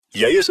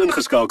Jy is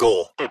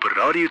ingeskakel op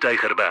Radio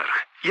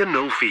Tygerberg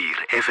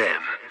 104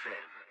 FM.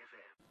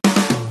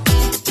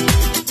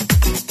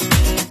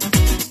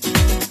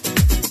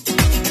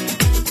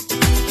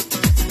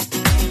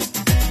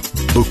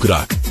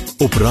 Boekrak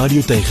op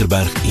Radio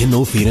Tygerberg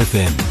 104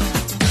 FM.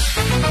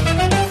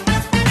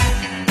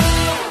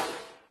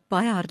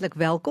 Baie hartlik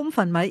welkom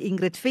van my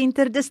Ingrid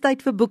Venter. Dis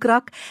tyd vir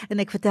Boekrak en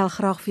ek vertel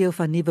graag vir jou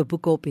van nuwe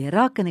boeke op die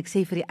rak en ek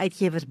sê vir die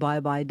uitgewers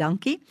baie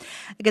dankie.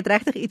 Ek het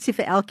regtig ietsie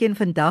vir elkeen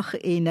vandag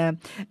en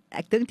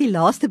ek dink die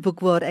laaste boek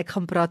waar ek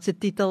gaan praat se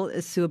titel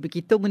is so 'n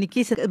bietjie tong in die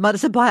kies, maar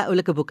dis 'n baie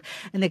oulike boek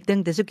en ek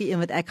dink dis ook die een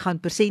wat ek gaan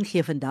persent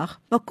gee vandag.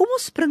 Maar kom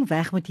ons spring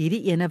weg met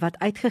hierdie ene wat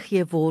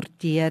uitgegee word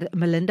deur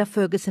Melinda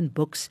Ferguson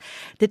Books.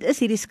 Dit is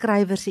hierdie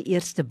skrywer se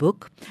eerste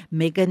boek,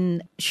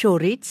 Megan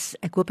Shoritz.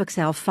 Ek hoop ek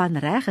self van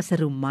reg, is 'n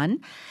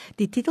roman.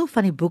 Die titel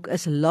van die boek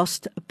is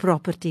Lost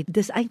Property.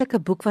 Dis eintlik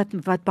 'n boek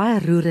wat baie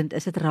roerend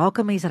is. Dit raak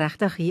 'n mens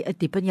regtig hier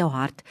diep in jou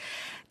hart.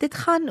 Dit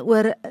gaan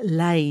oor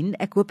Lyn,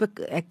 ek hoop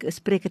ek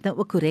spreek dit nou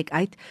ook korrek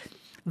uit,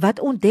 wat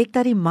ontdek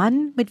dat die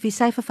man met wie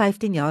sy vir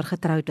 15 jaar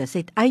getroud is,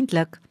 het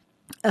eintlik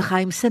 'n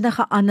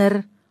geheimsinnige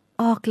ander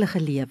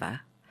aaklige lewe.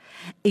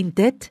 En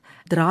dit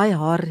draai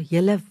haar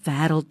hele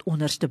wêreld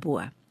onderste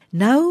bo.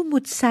 Nou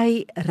moet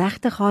sy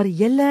regtig haar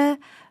hele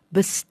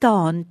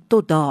bestaan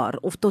tot daar,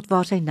 of tot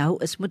waar sy nou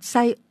is, moet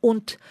sy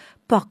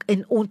ontpak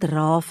en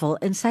ontrafel,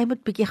 en sy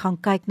moet bietjie gaan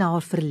kyk na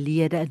haar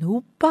verlede, en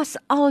hoe pas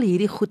al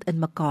hierdie goed in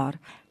mekaar.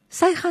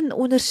 Sy gaan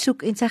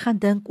ondersoek en sy gaan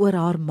dink oor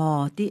haar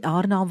ma,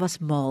 haar naam was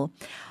Mal.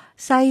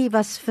 Sy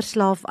was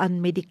verslaaf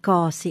aan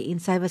medikasie en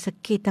sy was 'n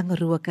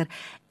kettingroker,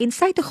 en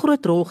sy het 'n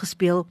groot rol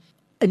gespeel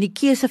in die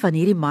keuse van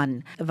hierdie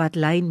man wat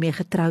Lyn mee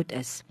getroud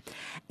is.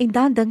 En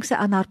dan dink sy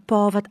aan haar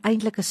pa wat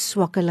eintlik 'n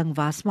swakkeling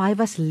was, maar hy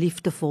was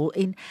liefdevol,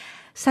 en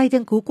sy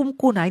dink, hoekom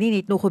kon hy nie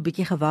net nog 'n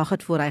bietjie gewag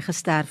het voor hy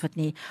gesterf het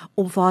nie,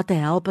 om vir haar te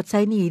help, dat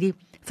sy nie hierdie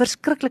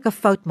verskriklike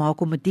fout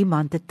maak om met die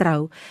man te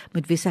trou,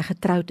 met wie sy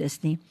getroud is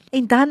nie.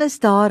 En dan is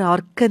daar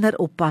haar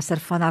kinderoppasser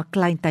van haar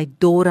kleintyd,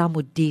 Dora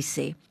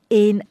Modise.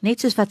 En net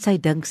soos wat sy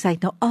dink, sy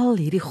het nou al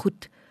hierdie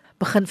goed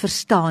begin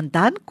verstaan,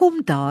 dan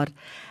kom daar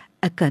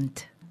 'n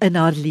kind in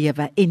haar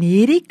lewe, en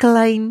hierdie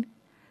klein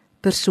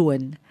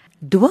persoon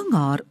dwing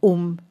haar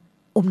om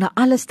na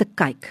alles te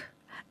kyk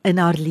in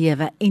haar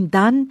lewe, en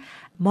dan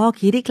maak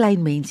hierdie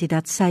klein mensie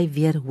dat sy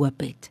weer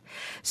hoop het.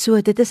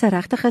 So dit is 'n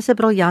regtig 'n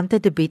briljante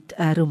debuut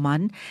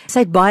roman. Sy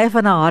het baie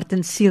van haar hart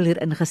en siel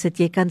hier ingesit,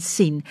 jy kan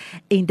sien,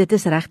 en dit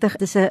is regtig,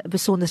 dit is 'n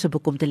besonderse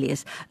boek om te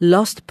lees.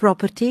 Lost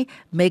Property,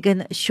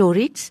 Megan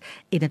Shoritz,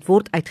 en dit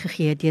word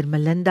uitgegee deur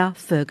Melinda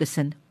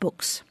Ferguson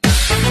Books.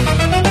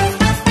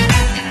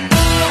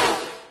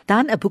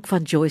 Dan 'n boek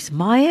van Joyce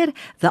Meyer,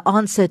 The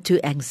Answer to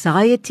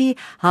Anxiety,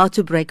 How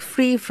to Break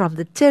Free from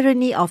the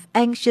Tyranny of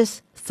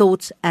Anxious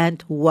Thoughts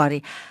and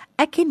Worry.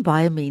 Ek ken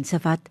baie mense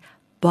wat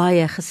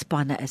baie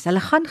gespanne is. Hulle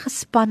gaan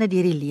gespanne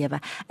deur die lewe.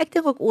 Ek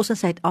dink ook ons in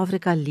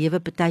Suid-Afrika lewe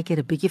partykeer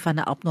 'n bietjie van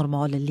 'n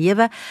abnormale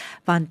lewe,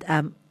 want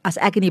as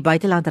ek in die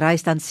buiteland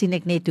reis, dan sien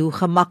ek net hoe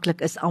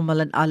gemaklik is almal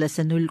en alles,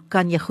 en hoe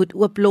kan jy goed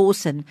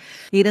ooplos, en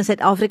hier in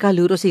Suid-Afrika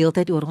loer ons die hele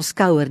tyd oor ons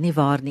skouer, nie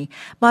waar nie.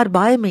 Maar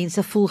baie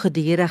mense voel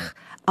gedurig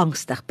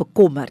angstig,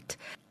 bekommerd,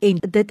 en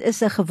dit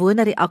is 'n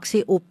gewone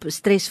reaksie op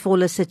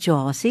stresvolle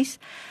situasies.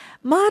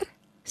 Maar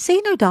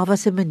sê nou daar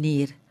was 'n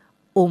manier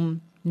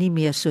om nie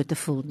meer so te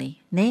voel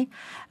nie, né?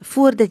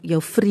 Voor dit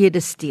jou vrede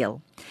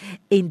steel.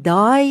 En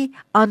daai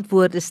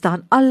antwoorde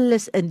staan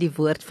alles in die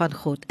woord van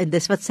God, en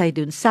dis wat sy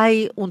doen.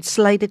 Sy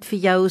ontsluit dit vir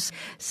jou,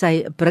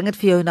 sy bring dit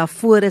vir jou na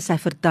vore, sy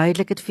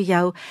verduidelik dit vir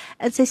jou,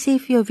 en sy sê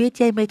vir jou, weet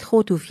jy, met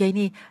God hoef jy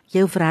nie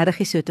jou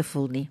regtig so te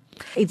voel nie.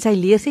 En sy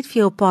lees net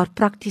vir jou 'n paar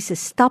praktiese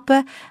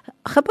stappe,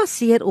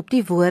 gebaseer op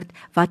die woord,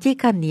 wat jy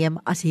kan neem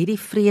as hierdie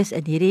vrees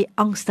en hierdie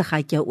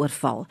angstigheid jou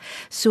oorval.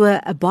 So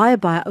 'n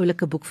baie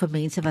oulike boek vir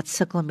mense wat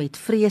sukkel met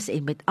vrees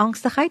en met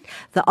angstigheid.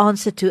 The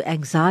Answer to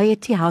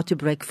Anxiety, How to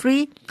Break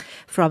Free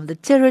from the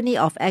Tyranny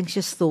of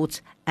Anxious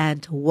Thoughts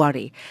and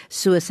Worry.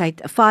 So sy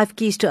het 5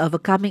 keys to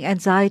overcoming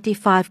anxiety,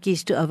 5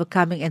 keys to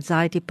overcoming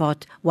anxiety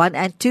part 1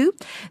 and 2,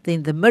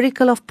 then the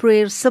miracle of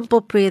prayer,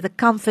 simple prayer, the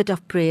comfort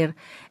of prayer,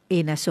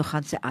 en so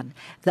gaan sy aan.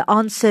 The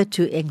Answer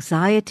to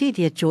Anxiety,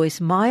 deur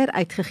Joyce Meyer,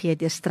 uitgegee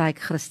deur Struik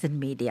Christen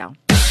Media.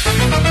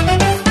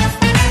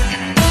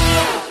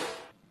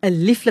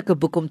 'n lieflike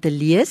boek om te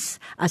lees,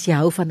 as jy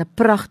hou van 'n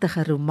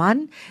pragtige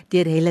roman,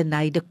 deur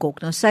Helene de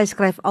Kok. Nou, sy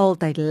skryf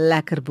altyd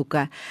lekker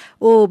boeke.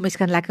 Mens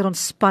kan lekker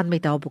ontspan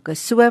met haar boeke.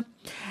 So,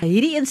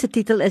 hierdie een se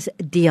titel is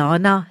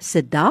Diana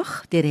se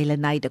dag, deur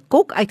Helene de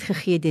Kok,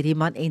 uitgegee deur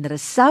Iman en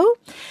Resou.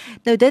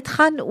 Nou, dit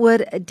gaan oor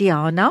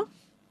Diana.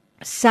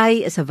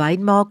 Sy is 'n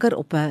wynmaker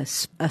op 'n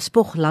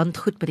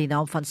spoglandgoed met die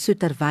naam van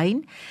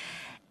Soeterwyn.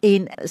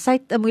 En sy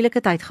het 'n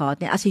moeilike tyd gehad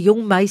nie. As 'n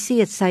jong meisie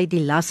het sy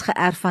die las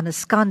geërf van 'n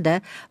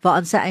skande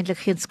waaraan sy eintlik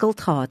geen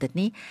skuld gehad het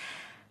nie.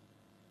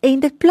 En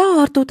dit pla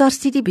haar tot haar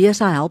studiebeurs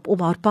haar help om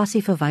haar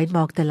passie vir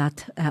wynmaak te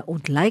laat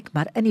ontlyk,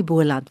 maar in die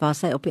Boland waar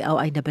sy op die ou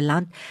einde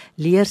beland,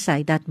 leer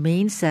sy dat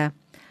mense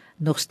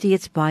nog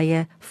steeds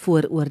baie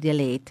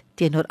vooroordeele het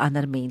teenoor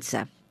ander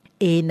mense.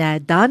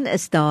 En dan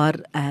is daar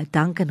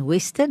Duncan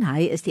Weston,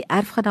 hy is die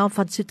erfgenaam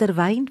van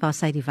Soeterwyn, waar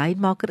sy die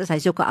wynmaker is, hy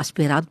is ook 'n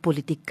aspirant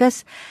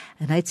politikus,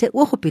 en hy het sy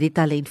oog op hierdie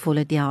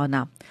talentvolle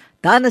Diana.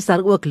 Dan is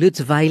daar ook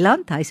Lutz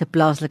Weiland, hy is 'n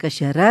plaaslike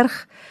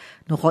chirurg,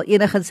 nogal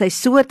enig in sy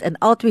soort, en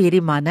al twee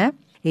hierdie manne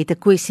het 'n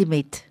kwessie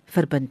met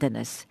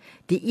verbintenis.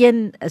 Die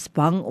een is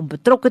bang om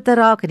betrokke te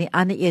raak, en die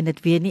ander een het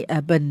weer nie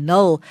 'n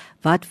benul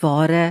wat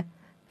ware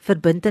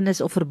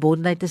verbintenis of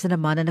verbondenheid tussen 'n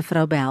man en 'n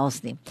vrou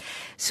behels nie.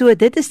 So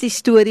dit is die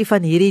storie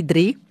van hierdie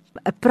drie,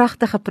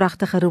 'n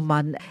pragtige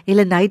roman.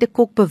 Helenaide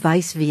Kok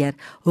bewys weer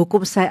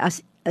hoekom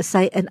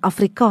sy in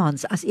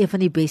Afrikaans as een van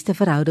die beste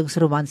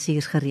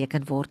verhoudingsromansiers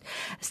gereken word.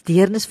 Is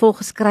deernisvol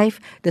geskryf,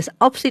 dis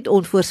absoluut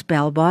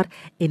onvoorspelbaar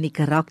en die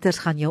karakters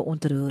gaan jou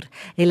ontroer.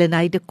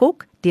 Helenaide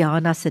Kok,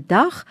 Diana se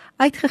dag,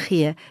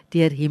 uitgegee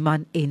deur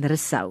Iman en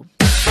Resou.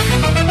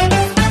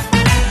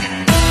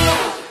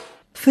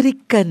 Vir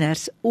die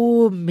kinders,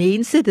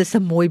 mense, dis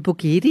 'n mooi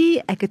boek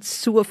hierdie, ek het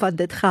so van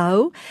dit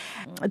gehou.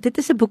 Dit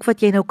is 'n boek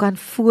wat jy nou kan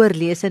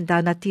voorlees, en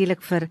dan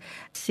natuurlik vir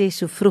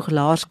so vroeg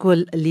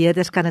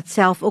laerskoolleerders kan dit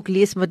self ook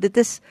lees, maar dit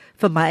is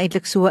vir my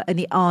eintlik so in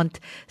die aand,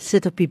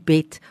 sit op die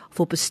bed of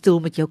op 'n stoel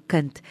met jou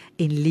kind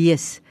en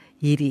lees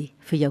hierdie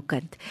vir jou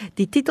kind.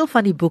 Die titel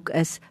van die boek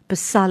is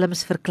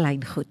Psalms vir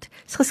Kleingoed. Dit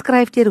is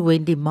geskryf deur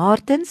Wendy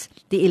Martins,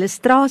 die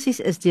illustrasies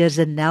is deur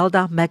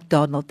Zenelda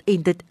McDonald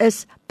en dit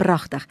is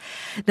pragtig.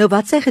 Nou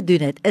wat sy gedoen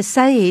het, is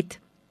sy het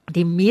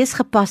die mees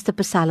gepaste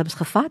psalms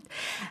gevat,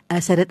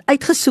 sy het dit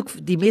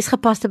uitgesoek, die mees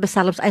gepaste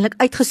psalms eintlik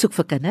uitgesoek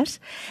vir kinders,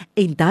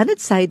 en dan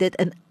het sy dit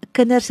in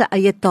kinders se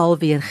eie taal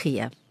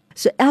weergee.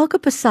 So elke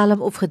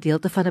psalm of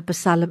gedeelte van 'n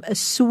psalm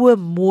is so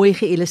mooi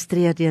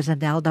geïllustreer deur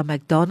Zenelda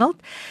McDonald.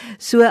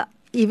 So,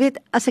 jy weet,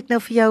 as ek nou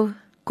vir jou,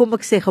 kom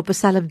ek sê op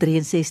Psalm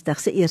 63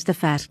 se eerste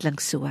vers klink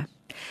so.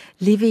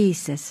 Liewe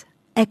Jesus,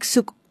 ek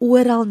soek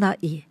oral na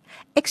U.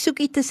 Ek soek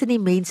U tussen die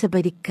mense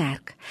by die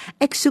kerk.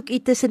 Ek soek U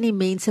tussen die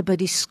mense by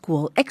die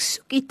skool. Ek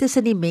soek U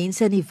tussen die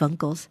mense in die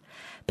winkels.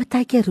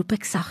 Partykeer roep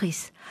ek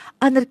saggies,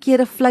 ander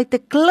kere fluit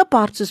ek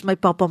kliphard soos my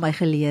pappa my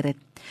geleer het.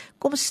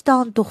 Kom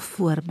staan tog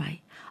voor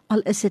my,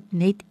 al is dit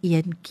net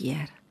een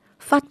keer.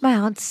 Vat my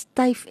hand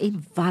styf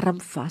en warm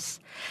vas.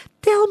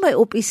 Tel my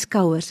op U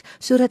skouers,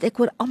 sodat ek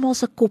oor almal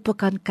se koppe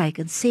kan kyk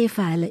en sê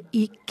vir hulle,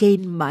 U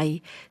ken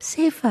my.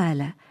 Sê vir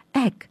hulle,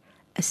 ek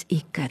is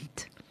U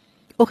kind.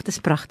 Och, dis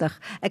pragtig.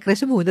 Ek kry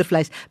sommer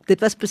hoendervleis.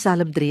 Dit was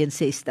Psalm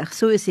 63.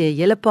 So is 'n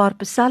hele paar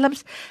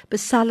psalms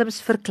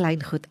vir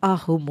kleingoed.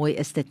 Ag, hoe mooi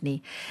is dit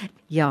nie?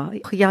 Ja,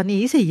 nee,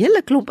 hier's 'n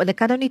hele klomp en ek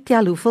kan nou nie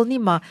tel hoeveel nie,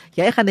 maar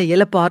jy gaan 'n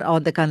hele paar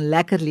aande kan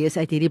lekker lees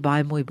uit hierdie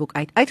baie mooi boek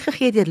uit.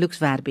 Uitgegee deur Lux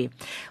Werby.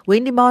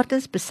 Wendy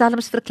Martins,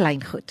 Psalms vir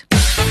kleingoed.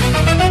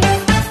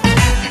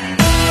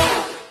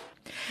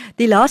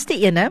 Die laaste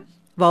ene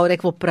waaroor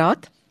ek wil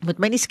praat, moet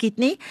my nie skiet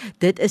nie,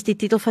 dit is die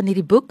titel van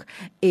hierdie boek,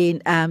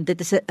 en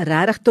dit is 'n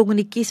regtig tong in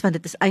die kies, want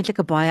dit is eintlik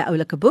 'n baie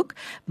oulike boek,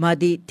 maar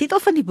die titel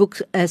van die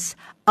boek is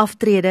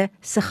Aftrede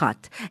se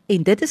gat,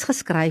 en dit is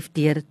geskryf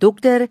deur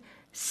Dr.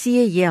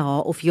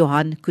 C.J.H. of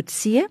Johan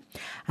Coetzee.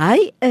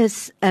 Hy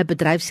is 'n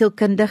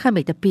bedryfsielkundige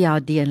met 'n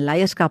PhD in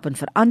leierskap en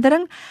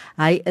verandering.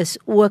 Hy is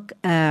ook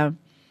 'n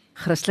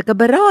Christelike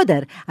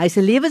beraader. Hy's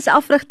 'n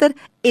lewensafrigter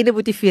en 'n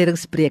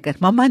motiveringsspreker.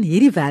 Maar man,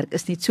 hierdie werk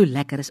is net so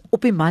lekker, is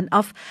op die man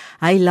af.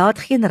 Hy laat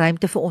geen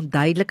ruimte vir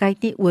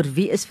onduidelikheid nie oor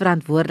wie is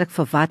verantwoordelik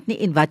vir wat nie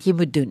en wat jy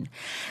moet doen.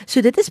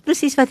 So dit is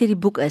presies wat hierdie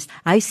boek is.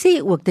 Hy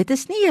sê ook, dit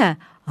is nie 'n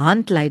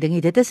handleiding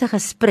nie, dit is 'n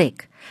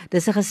gesprek.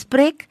 Dis 'n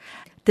gesprek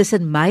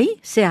tussen my,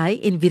 sê hy,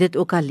 en wie dit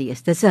ook al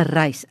lees. Dis 'n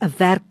reis, 'n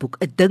werkboek,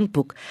 'n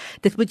dinkboek.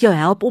 Dit moet jou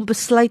help om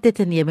besluite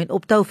te neem en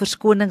op te hou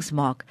verskonings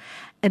maak.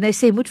 En hy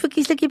sê, moet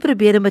verkieslik nie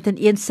probeer om dit in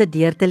een sit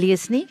deur te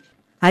lees nie.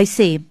 Hy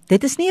sê,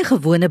 dit is nie 'n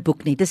gewone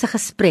boek nie, dis 'n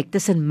gesprek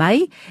tussen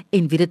my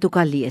en wie dit ook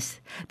al lees.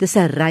 Dis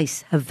 'n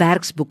reis, 'n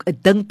werksboek, 'n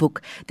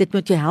dinkboek. Dit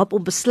moet jou help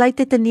om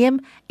besluite te neem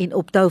en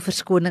op te hou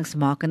verskonings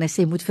maak. En hy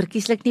sê, moet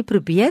verkieslik nie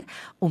probeer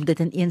om dit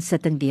in een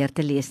sitting deur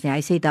te lees nie.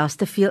 Hy sê, daar's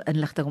te veel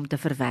inligting om te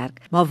verwerk.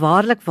 Maar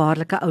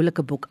waarlik 'n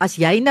oulike boek. As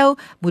jy nou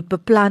moet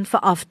beplan vir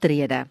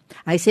aftrede,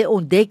 hy sê,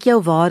 ontdek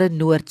jou ware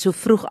noord so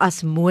vroeg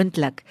as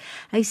moontlik.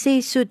 Hy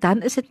sê, so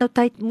dan is dit nou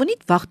tyd, moenie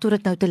wag tot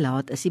dit nou te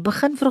laat is. Jy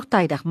begin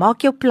vroegtydig,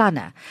 maak jou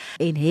planne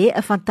en hê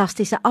 'n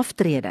fantastiese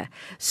aftrede.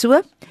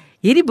 So,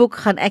 hierdie boek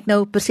gaan ek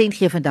nou persent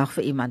gee vandag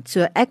vir iemand.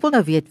 So, ek wil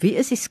nou weet, wie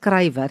is die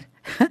skrywer?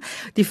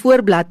 Die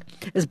voorblad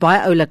is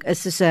baie oulik,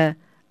 is soos 'n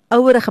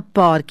ouerige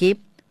paartjie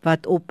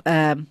wat op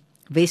 'n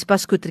Vespa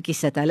skootertjie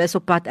sit. Hulle is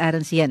op pad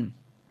ergens heen.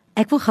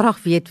 Ek wil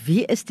graag weet,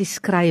 wie is die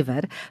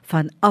skrywer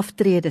van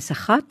Aftrede se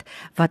gat,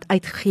 wat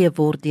uitgegee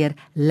word deur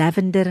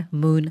Lavender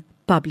Moon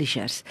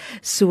Publishers.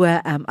 So,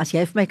 as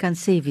jy vir my kan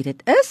sê wie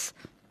dit is,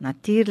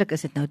 natuurlik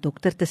is dit nou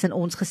dokter tussen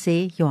ons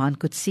gesê, Johan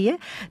Coetzee,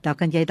 dan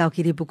kan jy dalk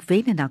hierdie boek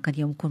wen en dan kan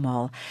jy hom kom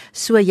haal.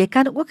 So jy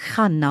kan ook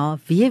gaan na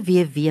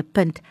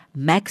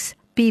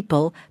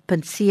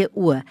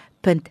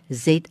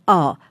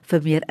www.maxpeople.co.za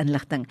vir meer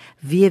inligting.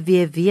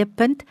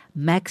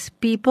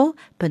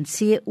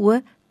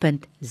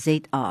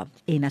 www.maxpeople.co.za.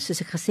 En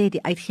soos ek gesê,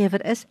 die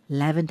uitgewer is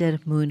Lavender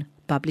Moon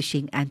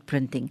Publishing and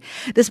Printing.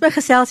 Dis my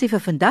geselsie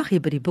vir vandag hier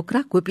by die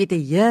Boekrak. Hoop jy het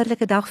 'n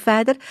heerlike dag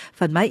verder.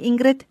 Van my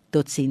Ingrid,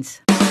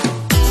 totsiens.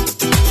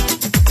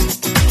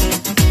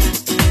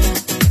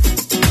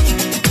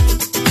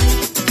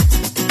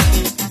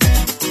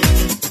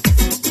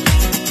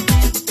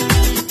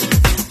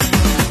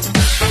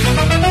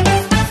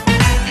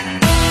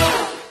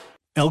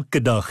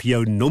 Elke dag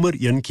jou nommer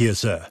 1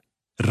 keuse.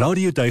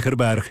 Radio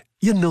Tygerberg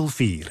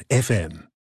 104 FM.